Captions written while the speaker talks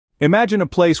Imagine a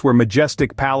place where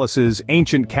majestic palaces,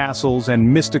 ancient castles,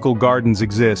 and mystical gardens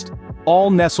exist,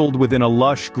 all nestled within a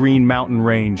lush green mountain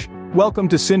range. Welcome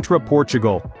to Sintra,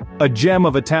 Portugal. A gem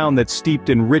of a town that's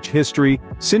steeped in rich history,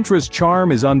 Sintra's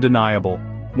charm is undeniable.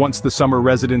 Once the summer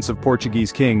residence of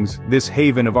Portuguese kings, this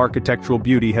haven of architectural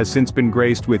beauty has since been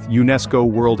graced with UNESCO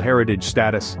World Heritage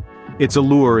status. Its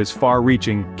allure is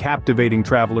far-reaching, captivating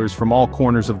travelers from all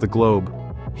corners of the globe.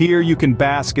 Here you can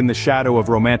bask in the shadow of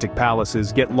romantic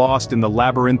palaces, get lost in the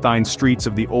labyrinthine streets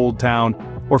of the old town,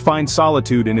 or find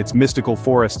solitude in its mystical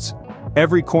forests.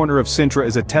 Every corner of Sintra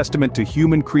is a testament to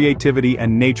human creativity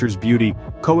and nature's beauty,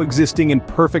 coexisting in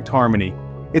perfect harmony.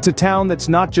 It's a town that's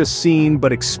not just seen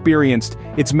but experienced,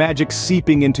 its magic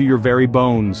seeping into your very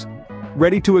bones.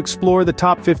 Ready to explore the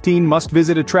top 15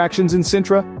 must-visit attractions in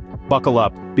Sintra? Buckle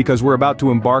up, because we're about to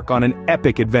embark on an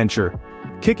epic adventure.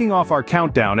 Kicking off our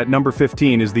countdown at number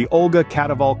 15 is the Olga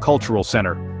Cadaval Cultural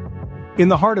Center. In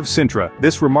the heart of Sintra,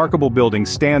 this remarkable building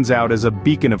stands out as a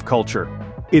beacon of culture.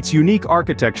 Its unique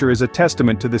architecture is a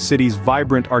testament to the city's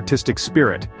vibrant artistic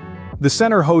spirit. The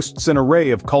center hosts an array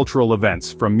of cultural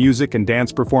events, from music and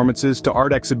dance performances to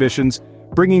art exhibitions,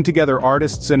 bringing together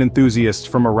artists and enthusiasts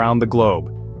from around the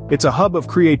globe. It's a hub of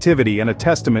creativity and a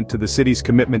testament to the city's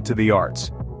commitment to the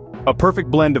arts. A perfect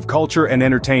blend of culture and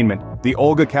entertainment, the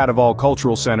Olga Cadaval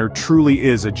Cultural Center truly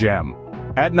is a gem.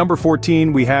 At number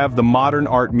 14 we have the Modern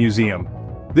Art Museum.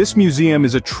 This museum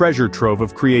is a treasure trove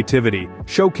of creativity,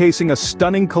 showcasing a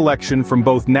stunning collection from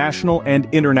both national and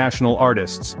international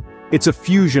artists. It's a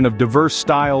fusion of diverse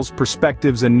styles,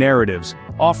 perspectives, and narratives,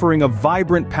 offering a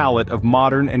vibrant palette of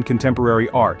modern and contemporary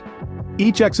art.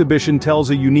 Each exhibition tells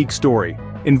a unique story,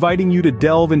 inviting you to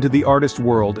delve into the artist's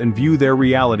world and view their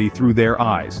reality through their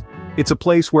eyes. It's a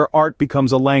place where art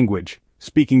becomes a language,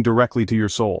 speaking directly to your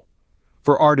soul.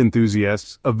 For art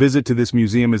enthusiasts, a visit to this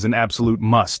museum is an absolute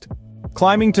must.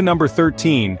 Climbing to number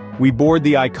 13, we board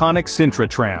the iconic Sintra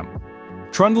tram.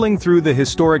 Trundling through the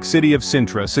historic city of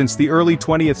Sintra since the early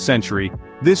 20th century,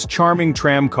 this charming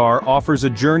tram car offers a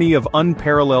journey of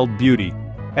unparalleled beauty.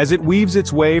 As it weaves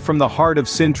its way from the heart of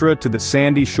Sintra to the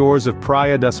sandy shores of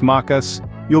Praia das Macas,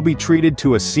 you'll be treated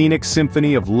to a scenic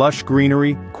symphony of lush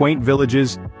greenery, quaint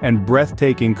villages, and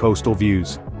breathtaking coastal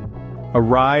views. A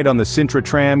ride on the Sintra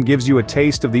tram gives you a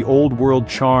taste of the old-world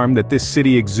charm that this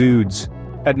city exudes.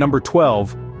 At number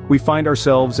 12, we find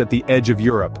ourselves at the edge of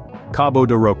Europe, Cabo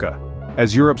da Roca.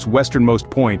 As Europe's westernmost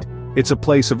point, it's a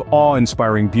place of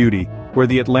awe-inspiring beauty, where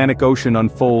the Atlantic Ocean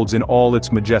unfolds in all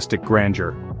its majestic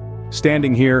grandeur.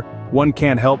 Standing here, one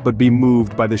can't help but be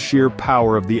moved by the sheer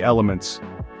power of the elements.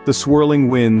 The swirling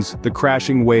winds, the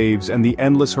crashing waves, and the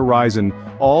endless horizon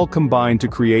all combine to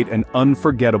create an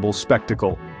unforgettable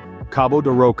spectacle. Cabo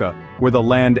da Roca, where the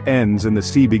land ends and the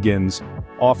sea begins,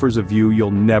 offers a view you'll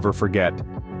never forget.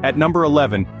 At number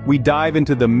 11, we dive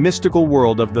into the mystical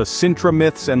world of the Sintra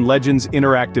Myths and Legends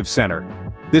Interactive Center.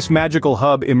 This magical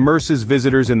hub immerses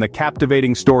visitors in the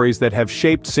captivating stories that have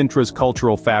shaped Sintra's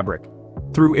cultural fabric.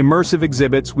 Through immersive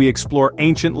exhibits, we explore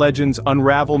ancient legends,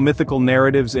 unravel mythical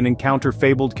narratives, and encounter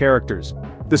fabled characters.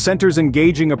 The center's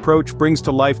engaging approach brings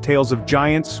to life tales of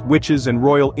giants, witches, and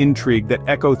royal intrigue that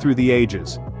echo through the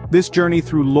ages. This journey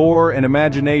through lore and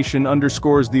imagination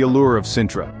underscores the allure of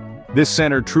Sintra. This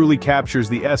center truly captures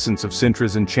the essence of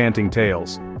Sintra's enchanting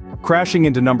tales. Crashing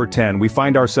into number 10, we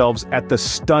find ourselves at the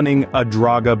stunning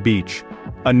Adraga Beach.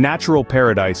 A natural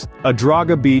paradise,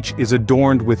 Adraga Beach is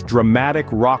adorned with dramatic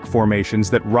rock formations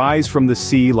that rise from the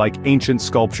sea like ancient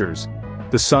sculptures.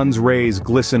 The sun's rays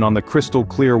glisten on the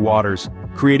crystal-clear waters,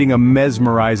 creating a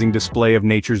mesmerizing display of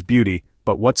nature's beauty.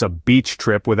 But what's a beach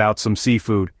trip without some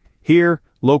seafood? Here,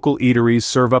 local eateries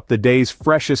serve up the day's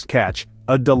freshest catch,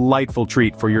 a delightful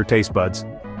treat for your taste buds.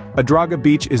 Adraga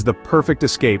Beach is the perfect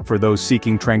escape for those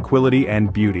seeking tranquility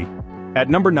and beauty. At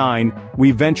number 9,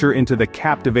 we venture into the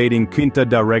captivating Quinta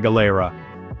da Regaleira.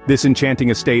 This enchanting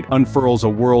estate unfurls a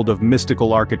world of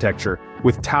mystical architecture,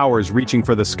 with towers reaching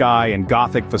for the sky and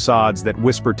Gothic facades that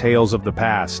whisper tales of the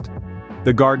past.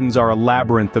 The gardens are a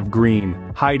labyrinth of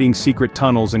green, hiding secret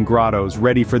tunnels and grottos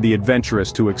ready for the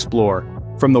adventurous to explore.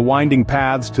 From the winding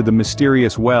paths to the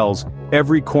mysterious wells,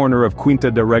 every corner of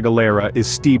Quinta da Regaleira is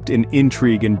steeped in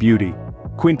intrigue and beauty.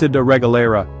 Quinta da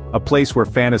Regaleira, a place where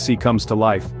fantasy comes to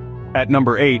life. At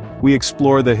number 8, we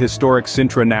explore the historic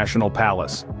Sintra National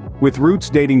Palace. With roots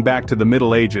dating back to the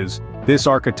Middle Ages, this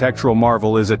architectural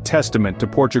marvel is a testament to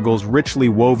Portugal's richly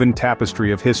woven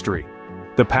tapestry of history.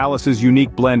 The palace's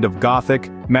unique blend of Gothic,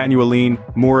 Manueline,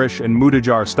 Moorish, and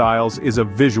Mudéjar styles is a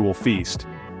visual feast.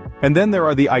 And then there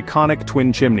are the iconic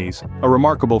twin chimneys, a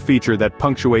remarkable feature that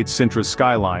punctuates Sintra's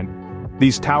skyline.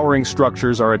 These towering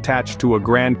structures are attached to a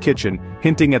grand kitchen,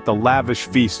 hinting at the lavish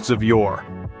feasts of yore.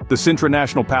 The Sintra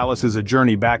National Palace is a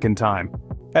journey back in time.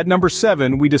 At number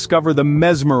 7, we discover the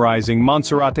mesmerizing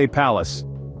Monserrate Palace.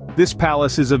 This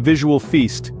palace is a visual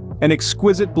feast, an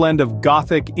exquisite blend of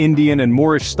Gothic, Indian and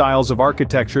Moorish styles of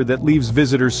architecture that leaves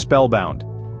visitors spellbound.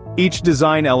 Each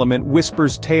design element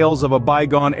whispers tales of a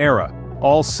bygone era,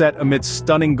 all set amidst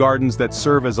stunning gardens that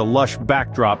serve as a lush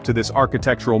backdrop to this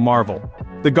architectural marvel.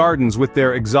 The gardens, with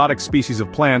their exotic species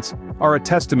of plants, are a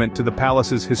testament to the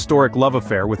palace's historic love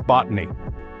affair with botany.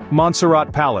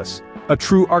 Montserrat Palace, a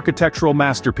true architectural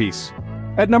masterpiece.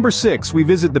 At number 6, we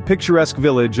visit the picturesque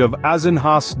village of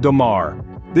Azenhas do Mar.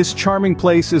 This charming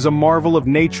place is a marvel of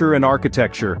nature and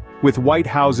architecture, with white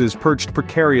houses perched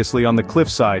precariously on the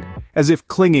cliffside, as if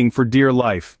clinging for dear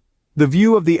life. The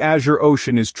view of the azure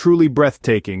ocean is truly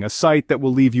breathtaking, a sight that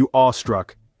will leave you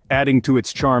awestruck. Adding to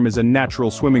its charm is a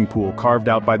natural swimming pool carved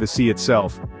out by the sea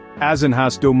itself.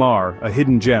 Azenhas do Mar, a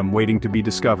hidden gem waiting to be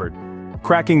discovered.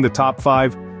 Cracking the top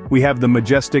 5, we have the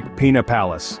majestic Pena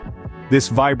Palace. This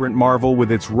vibrant marvel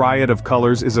with its riot of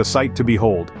colors is a sight to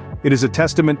behold. It is a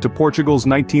testament to Portugal's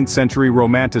 19th century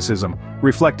romanticism,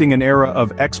 reflecting an era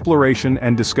of exploration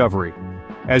and discovery.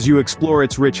 As you explore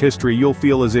its rich history, you'll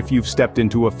feel as if you've stepped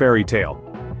into a fairy tale.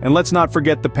 And let's not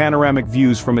forget the panoramic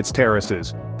views from its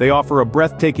terraces. They offer a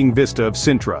breathtaking vista of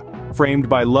Sintra, framed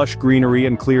by lush greenery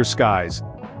and clear skies.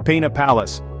 Pena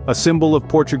Palace, a symbol of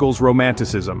Portugal's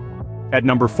romanticism. At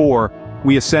number 4,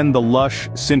 we ascend the lush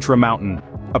Sintra mountain.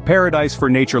 A paradise for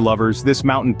nature lovers, this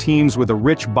mountain teems with a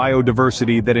rich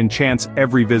biodiversity that enchants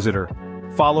every visitor.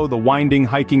 Follow the winding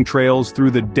hiking trails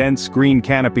through the dense green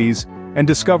canopies, and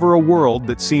discover a world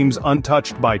that seems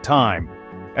untouched by time.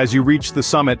 As you reach the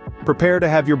summit, prepare to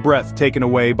have your breath taken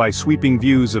away by sweeping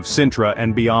views of Sintra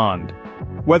and beyond.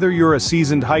 Whether you're a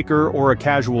seasoned hiker or a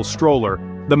casual stroller,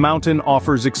 the mountain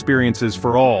offers experiences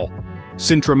for all.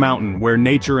 Sintra Mountain, where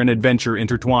nature and adventure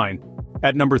intertwine.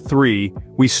 At number 3,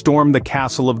 we storm the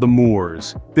Castle of the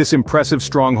Moors. This impressive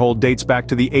stronghold dates back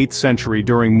to the 8th century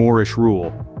during Moorish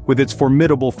rule. With its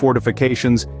formidable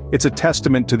fortifications, it's a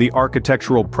testament to the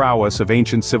architectural prowess of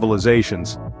ancient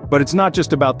civilizations. But it's not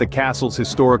just about the castle's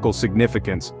historical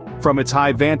significance. From its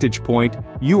high vantage point,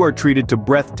 you are treated to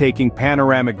breathtaking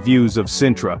panoramic views of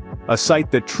Sintra, a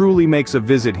sight that truly makes a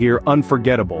visit here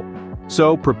unforgettable.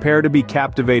 So prepare to be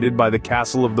captivated by the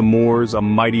Castle of the Moors, a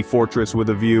mighty fortress with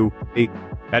a view.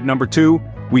 At number 2,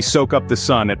 we soak up the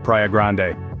sun at Praia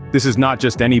Grande. This is not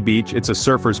just any beach, it's a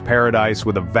surfer's paradise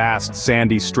with a vast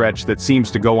sandy stretch that seems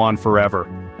to go on forever.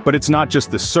 But it's not just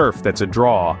the surf that's a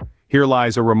draw. Here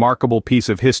lies a remarkable piece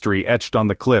of history etched on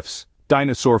the cliffs,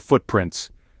 dinosaur footprints,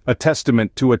 a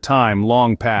testament to a time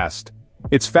long past.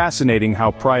 It's fascinating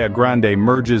how Praia Grande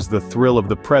merges the thrill of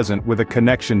the present with a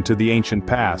connection to the ancient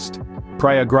past.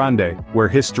 Praia Grande, where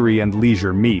history and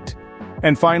leisure meet.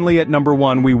 And finally at number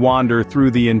 1 we wander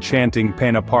through the enchanting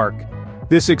Pena Park.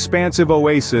 This expansive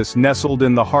oasis nestled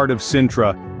in the heart of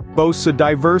Sintra boasts a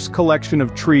diverse collection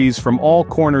of trees from all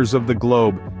corners of the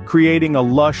globe, creating a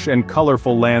lush and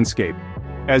colorful landscape.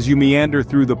 As you meander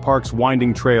through the park's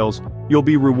winding trails, you'll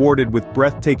be rewarded with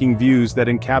breathtaking views that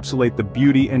encapsulate the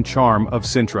beauty and charm of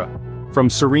Sintra. From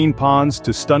serene ponds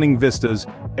to stunning vistas,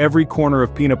 every corner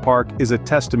of Pena Park is a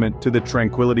testament to the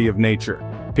tranquility of nature.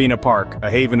 Pena Park, a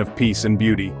haven of peace and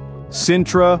beauty.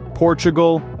 Sintra,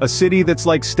 Portugal, a city that's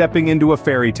like stepping into a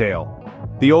fairy tale.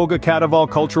 The Olga Cadaval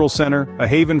Cultural Center, a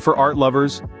haven for art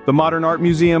lovers. The Modern Art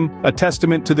Museum, a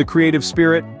testament to the creative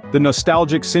spirit. The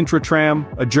nostalgic Sintra tram,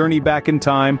 a journey back in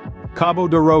time. Cabo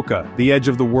da Roca, the edge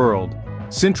of the world.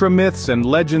 Sintra Myths and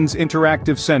Legends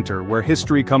Interactive Center, where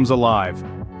history comes alive.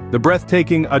 The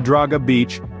breathtaking Adraga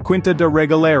Beach, Quinta da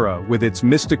Regaleira with its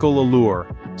mystical allure.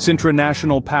 Sintra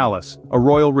National Palace, a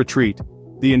royal retreat.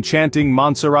 The enchanting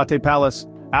Monserrate Palace,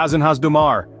 Azenhas do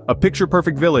Mar, a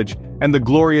picture-perfect village, and the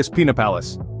glorious Pena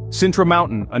Palace. Sintra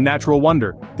Mountain, a natural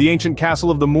wonder, the ancient Castle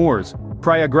of the Moors,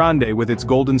 Praia Grande with its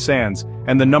golden sands,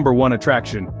 and the number 1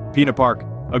 attraction, Pena Park,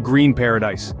 a green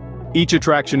paradise. Each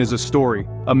attraction is a story,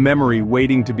 a memory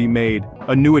waiting to be made,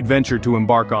 a new adventure to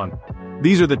embark on.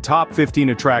 These are the top 15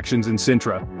 attractions in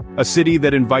Sintra, a city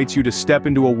that invites you to step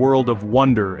into a world of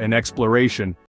wonder and exploration.